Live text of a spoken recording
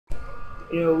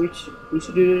You know what we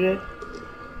should do today?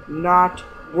 Not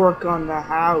work on the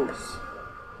house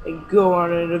and go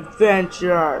on an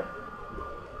adventure.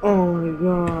 Oh my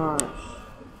gosh.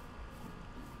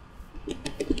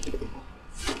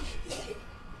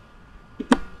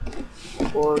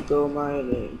 Or go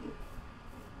mining.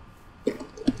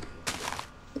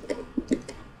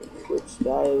 Which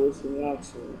that was an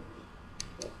accident.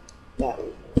 That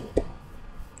was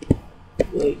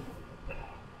wait.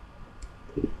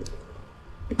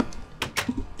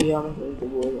 Yeah, I'm going to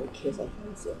war in case I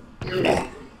find some.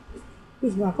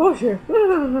 Here's my potion.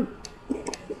 Let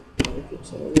me get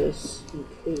some of this in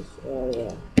case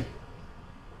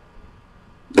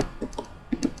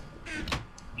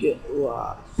get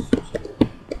lost.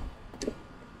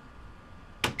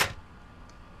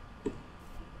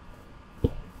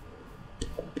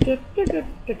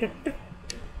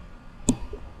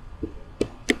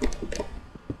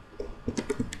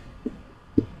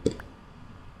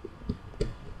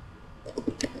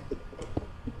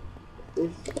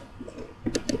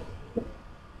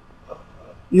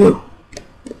 You.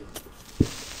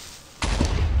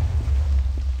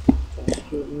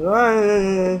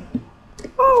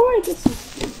 Oh wait, this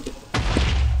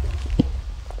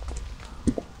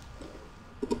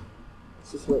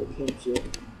is what it came to.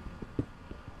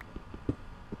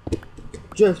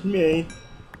 Just me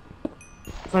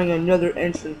finding another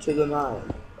entrance to the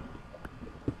mine.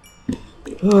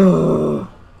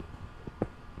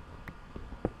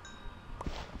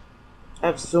 I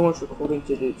have so much recording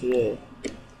to do today.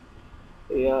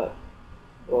 Yeah.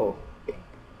 Oh.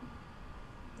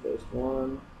 There's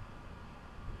one.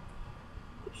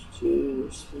 There's two.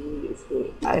 There's three. There's four.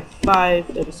 I have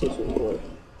 5 episodes to record.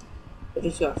 I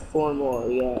just got 4 more.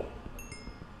 Yeah.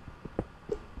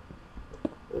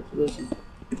 This is.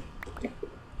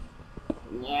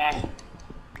 Yeah.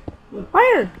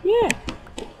 Fire! Yeah.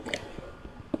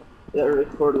 Gotta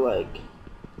record like.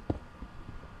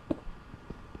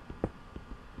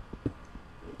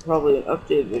 Probably an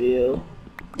update video.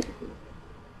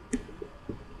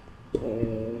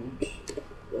 And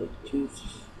like two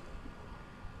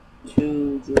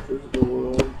Drifters of the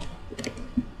World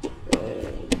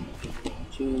and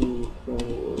 2 Clone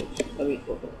Wars. I mean,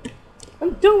 okay.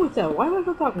 I'm done with that. Why am I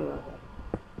still talking about that?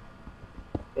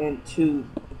 And 2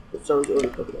 Star Wars Order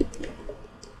Pokemon.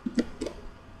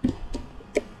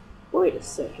 Wait a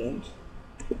second.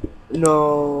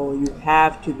 No, you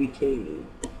have to be kidding me.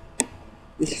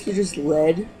 This is just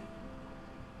lead.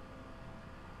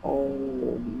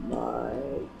 Oh my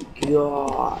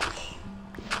gosh.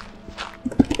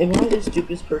 Am I the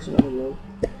stupidest person on the road?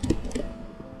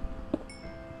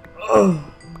 Ugh.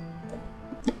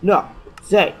 No.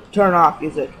 Say, turn off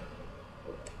music.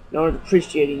 No one's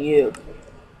appreciating you.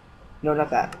 No, not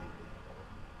that.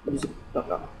 Music.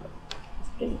 No.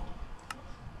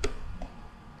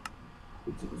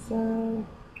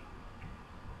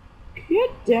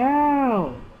 Get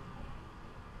down.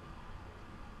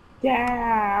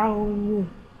 Down.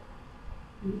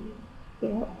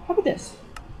 How about this?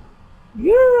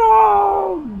 You're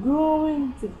all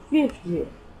going to 50.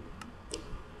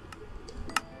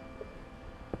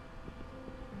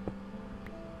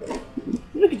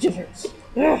 Look at the difference.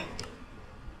 Ugh.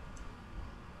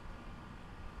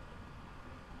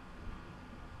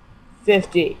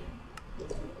 50.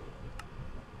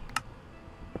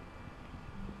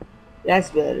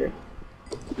 That's better.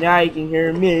 Now you can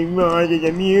hear me more than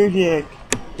the music.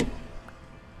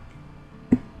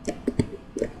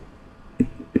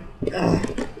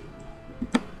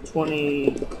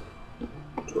 20.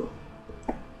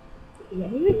 Yeah,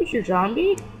 maybe it's your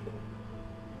zombie?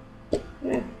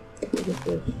 Yeah, look at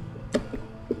this.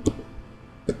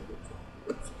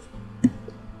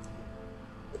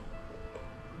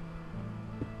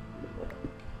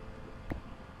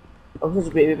 I was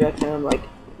such a baby back then, I'm like,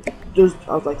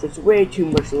 there's way too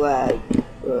much lag.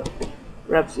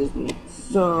 Perhaps there's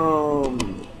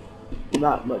some,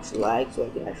 not much lag, so I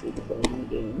can actually play my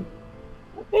game.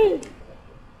 Hey.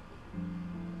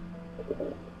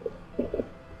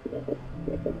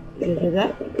 Did you hear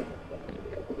that?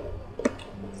 I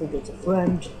think it's a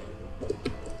friend.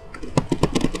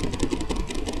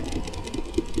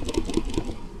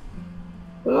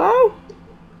 Hello?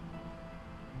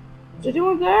 Is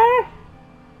anyone there?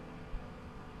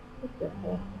 What the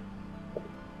hell?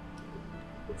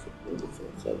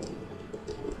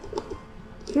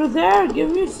 If you're there,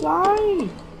 give me a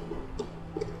sign.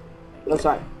 No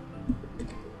sign.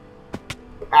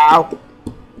 Ow.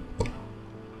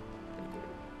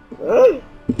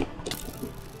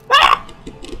 Ah!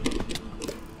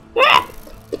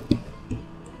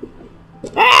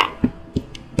 Ah!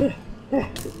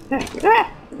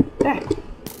 Ah!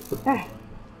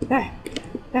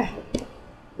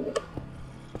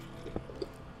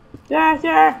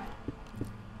 Doctor!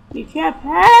 You can't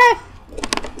pass!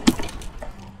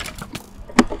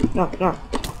 No.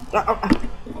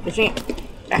 The champ.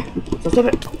 So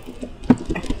stupid.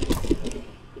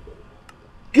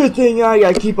 Good thing I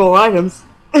gotta keep all items.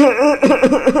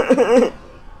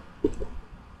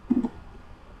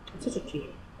 Such a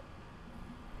cheat.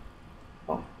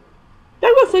 Oh.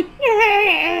 That was like.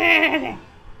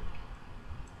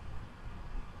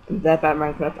 That bad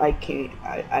Minecraft, I can't.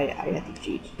 I have to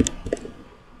cheat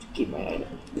to keep my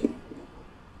items.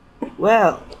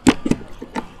 Well,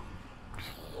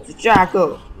 it's a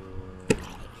Jocko.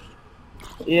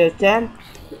 He has 10,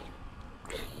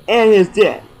 and he's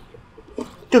dead.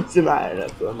 Took some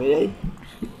items for me, eh?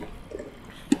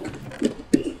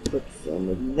 Just put some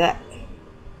of that.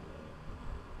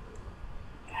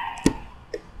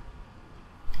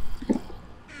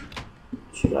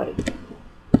 Should I?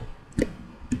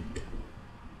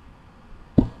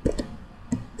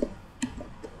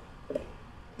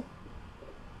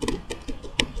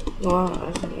 Oh,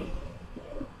 that's me.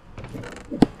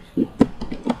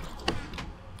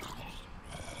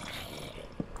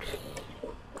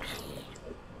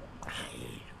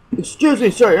 Excuse me,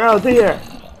 sir, you're out of here.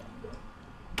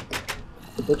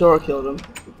 The door killed him.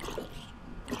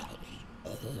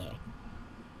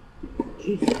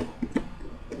 Jesus.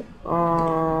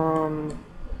 Armor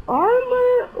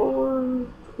or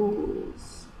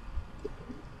tools?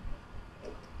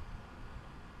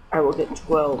 I will get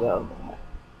 12 out of that.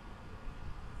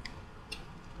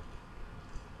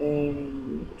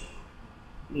 And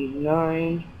need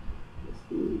 9,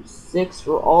 6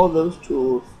 for all those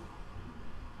tools.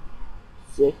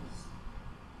 6.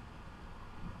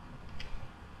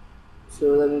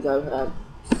 So that means I have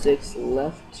 6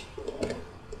 left.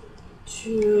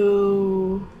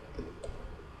 2.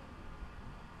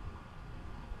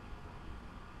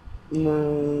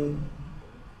 9.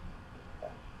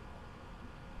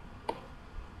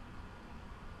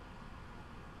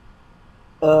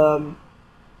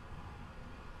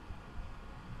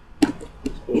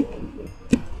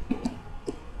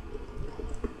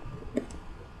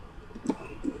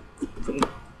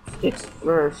 Six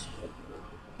first.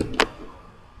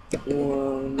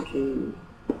 1, 2,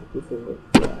 3, 4,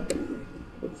 5.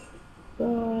 6,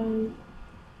 5.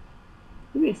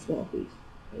 Give me a small piece.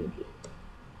 Thank you.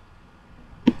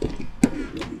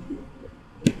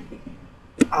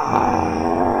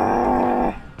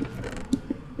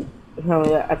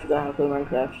 Apparently I forgot how to play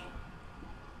Minecraft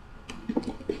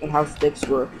and how sticks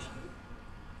worked.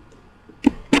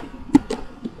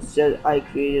 Instead I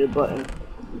created a button.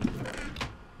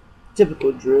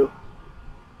 Typical Drew.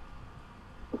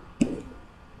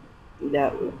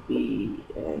 That would be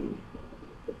an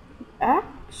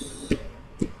axe.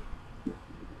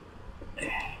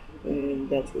 And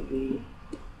that would be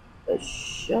a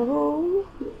shovel.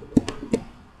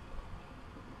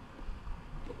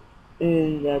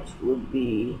 And that would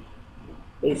be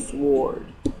a sword.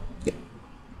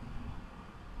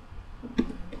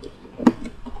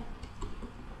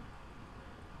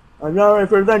 I'm not ready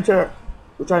for adventure,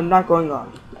 which I'm not going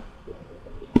on.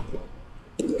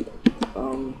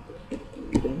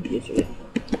 Yesterday.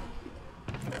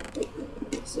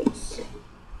 6.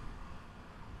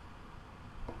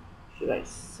 Should I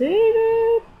save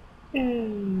it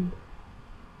and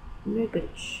make a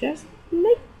chest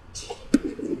plate?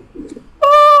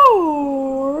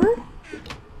 Or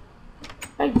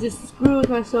I just screw with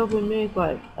myself and make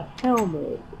like a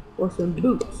helmet or some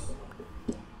boots,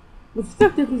 which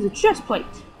effectively is a chest plate,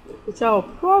 which I'll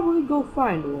probably go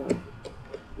find one.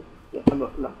 Yeah, I'm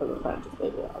not gonna find just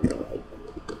like that. I'm gonna like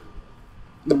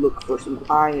look for some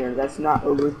iron that's not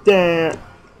over there.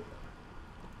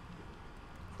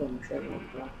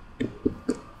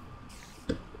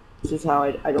 This is how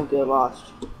I don't get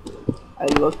lost. I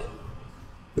look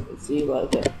and see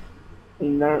like it.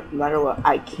 And no matter what,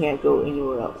 I can't go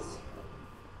anywhere else.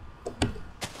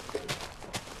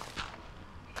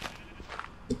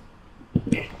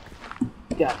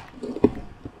 Got it.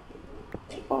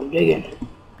 Keep on digging.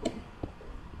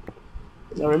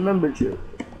 Now remember, Drew,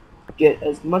 get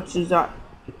as much as I...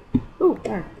 Ooh,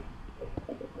 iron.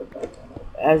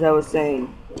 As I was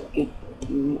saying, get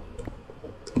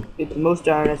the most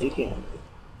iron as you can.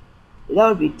 That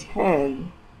would be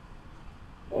 10.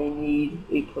 I need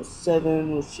 8 plus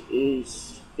 7, which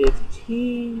is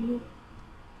 15.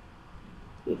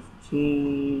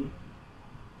 15.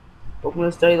 Open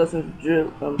a study lesson with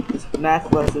Drew,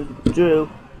 math lesson with Drew.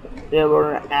 Then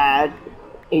we're going to add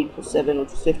 8 plus 7,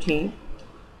 which is 15.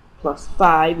 Plus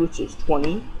 5, which is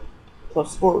 20.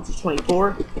 plus 4, which is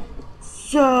 24.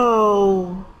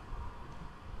 So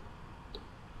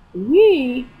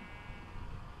we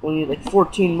will need like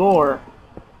 14 more.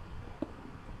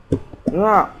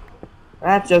 Wow,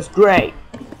 that's just great.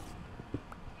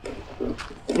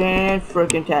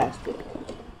 Fan-frickin-tastic.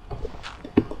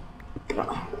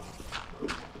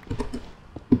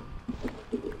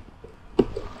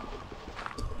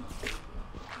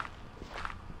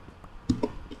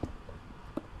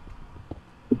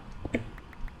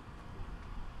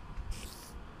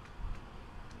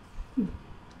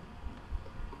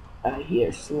 I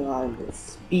hear slime and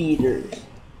speeders.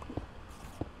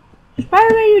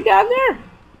 Spider-Man, you down there?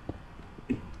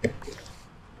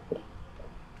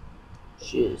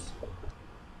 Shiz.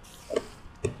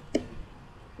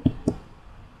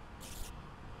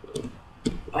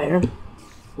 Iron,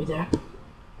 you there?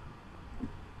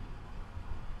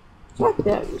 It's not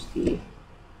that risky.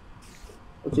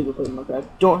 Let's see, go play Minecraft.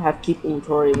 Don't have to keep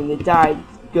inventory. When they die,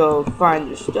 go find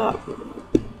your stuff.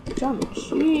 I'm a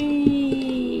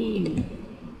cheat.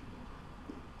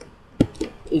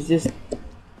 Is this?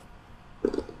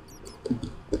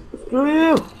 Screw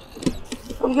you!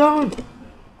 I'm going.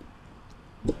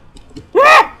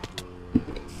 Ah!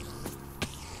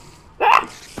 Ah!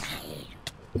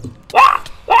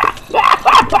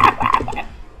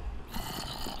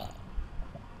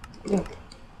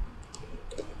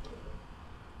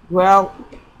 Well,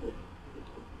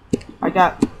 I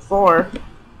got 4.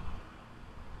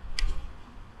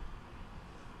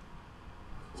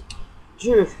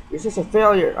 Drew, you're just a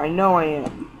failure. I know I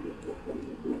am.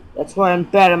 That's why I'm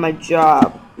bad at my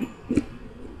job.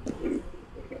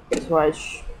 That's why I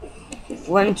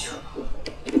flint.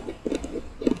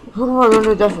 What do I run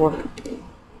to death for?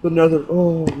 Another.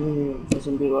 Oh man, that's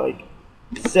gonna be like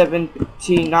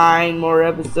 79 more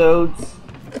episodes.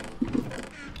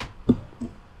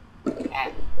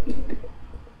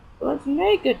 Let's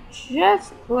make a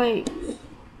chest plate.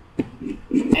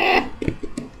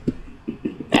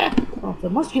 Oh, the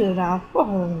mosquito now.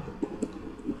 Oh.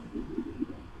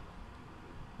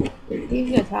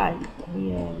 These guys hide.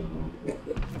 Yeah.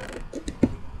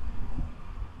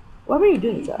 Why are you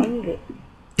doing that? I need it.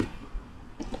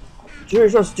 You're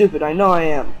so stupid. I know I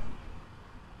am.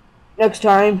 Next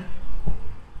time,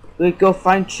 we go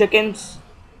find chickens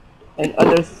and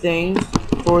other things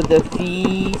for the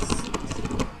feast.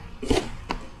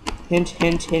 Hint,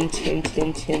 hint, hint, hint,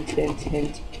 hint, hint, hint,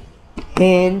 hint.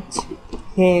 Hint,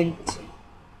 hint,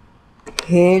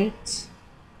 hint.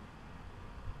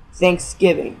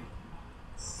 Thanksgiving.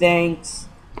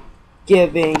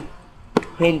 Thanksgiving.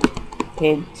 Hint,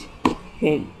 hint,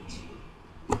 hint.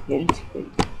 Hint, hint, hint,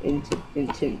 hint, hint,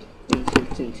 hint, hint,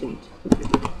 hint, hint.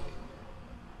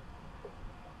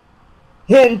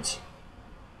 Hint.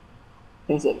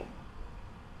 Thanksgiving.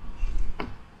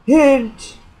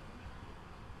 Hint.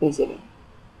 Thanksgiving.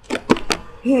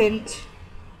 Hint.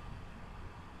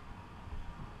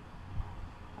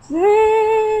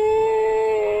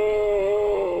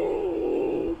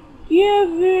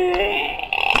 Thanksgiving.